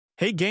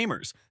Hey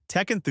gamers,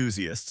 tech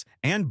enthusiasts,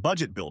 and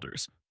budget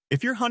builders.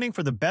 If you're hunting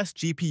for the best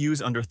GPUs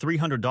under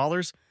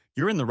 $300,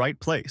 you're in the right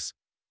place.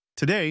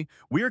 Today,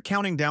 we are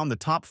counting down the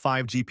top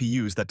 5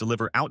 GPUs that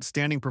deliver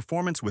outstanding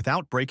performance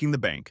without breaking the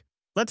bank.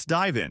 Let's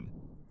dive in.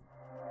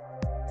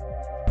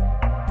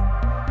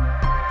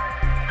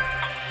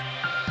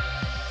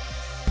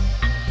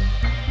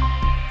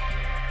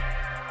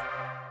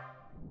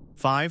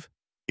 Five,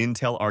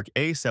 Intel Arc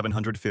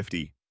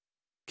A750.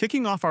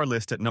 Kicking off our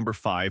list at number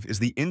 5 is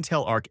the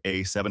Intel Arc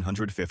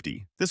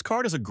A750. This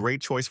card is a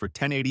great choice for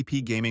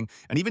 1080p gaming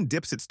and even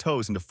dips its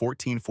toes into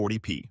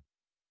 1440p.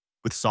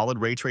 With solid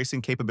ray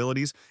tracing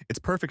capabilities, it's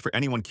perfect for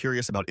anyone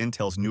curious about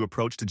Intel's new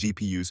approach to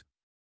GPUs.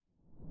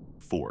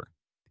 4.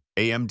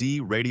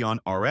 AMD Radeon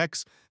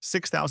RX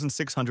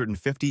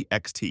 6650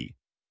 XT.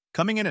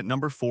 Coming in at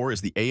number 4 is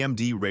the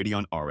AMD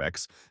Radeon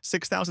RX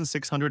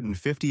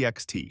 6650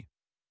 XT,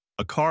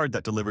 a card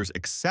that delivers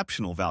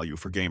exceptional value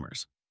for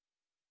gamers.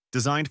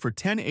 Designed for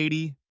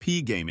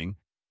 1080p gaming,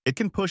 it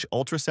can push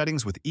ultra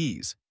settings with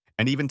ease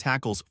and even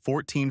tackles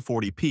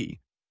 1440p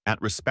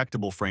at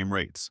respectable frame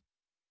rates.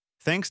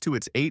 Thanks to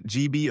its 8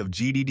 GB of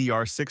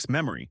GDDR6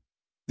 memory,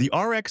 the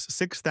RX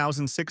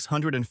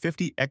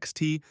 6650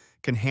 XT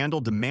can handle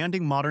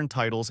demanding modern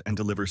titles and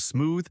deliver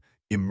smooth,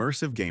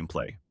 immersive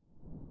gameplay.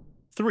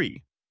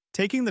 3.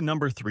 Taking the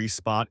number 3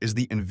 spot is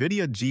the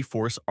Nvidia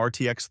GeForce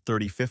RTX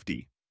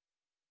 3050.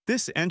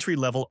 This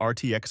entry-level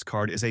RTX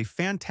card is a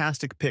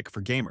fantastic pick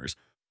for gamers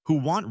who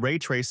want ray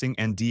tracing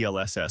and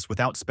DLSS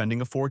without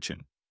spending a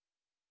fortune.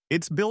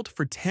 It's built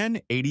for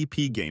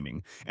 1080p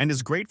gaming and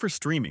is great for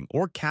streaming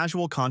or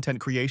casual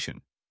content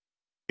creation.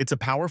 It's a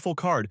powerful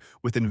card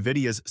with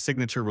Nvidia's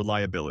signature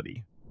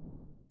reliability.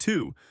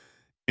 2.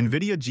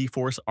 Nvidia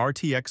GeForce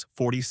RTX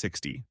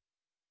 4060.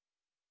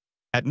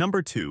 At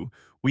number 2,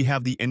 we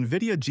have the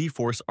Nvidia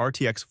GeForce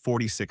RTX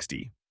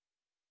 4060.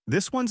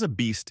 This one's a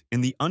beast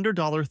in the under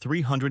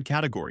 $300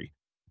 category,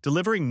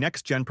 delivering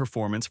next-gen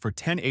performance for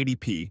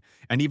 1080p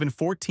and even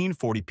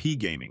 1440p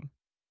gaming.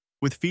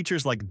 With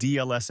features like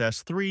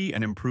DLSS 3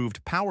 and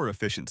improved power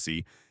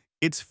efficiency,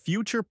 it's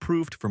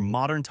future-proofed for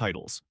modern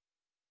titles.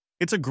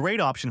 It's a great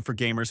option for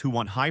gamers who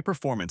want high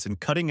performance and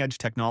cutting-edge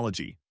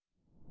technology.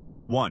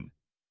 1.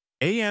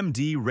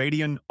 AMD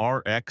Radeon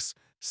RX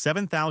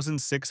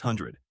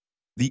 7600.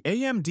 The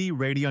AMD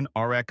Radeon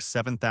RX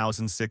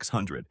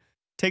 7600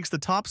 takes the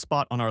top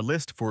spot on our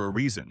list for a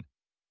reason.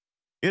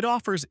 It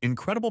offers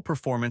incredible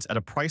performance at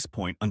a price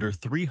point under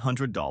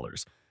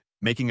 $300,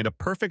 making it a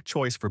perfect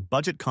choice for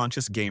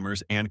budget-conscious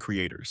gamers and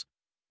creators.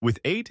 With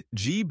 8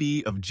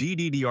 GB of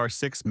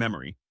GDDR6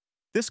 memory,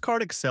 this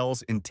card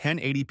excels in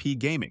 1080p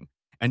gaming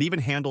and even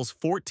handles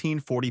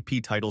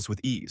 1440p titles with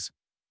ease.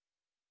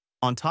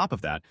 On top of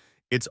that,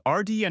 its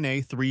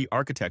RDNA 3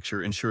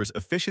 architecture ensures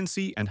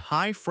efficiency and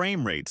high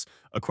frame rates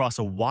across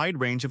a wide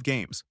range of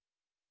games.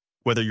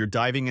 Whether you're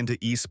diving into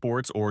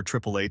esports or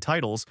AAA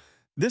titles,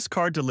 this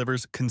card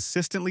delivers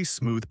consistently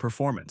smooth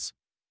performance.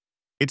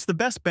 It's the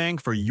best bang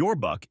for your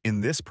buck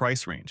in this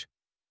price range.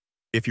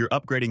 If you're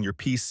upgrading your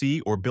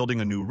PC or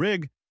building a new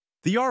rig,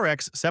 the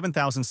RX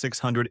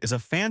 7600 is a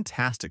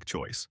fantastic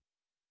choice.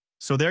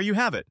 So there you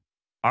have it,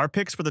 our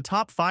picks for the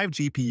top 5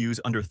 GPUs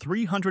under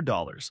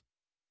 $300.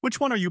 Which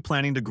one are you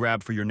planning to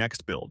grab for your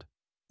next build?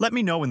 Let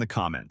me know in the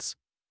comments.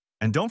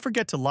 And don't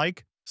forget to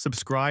like,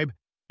 subscribe,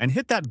 and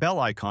hit that bell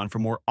icon for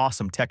more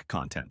awesome tech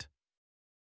content.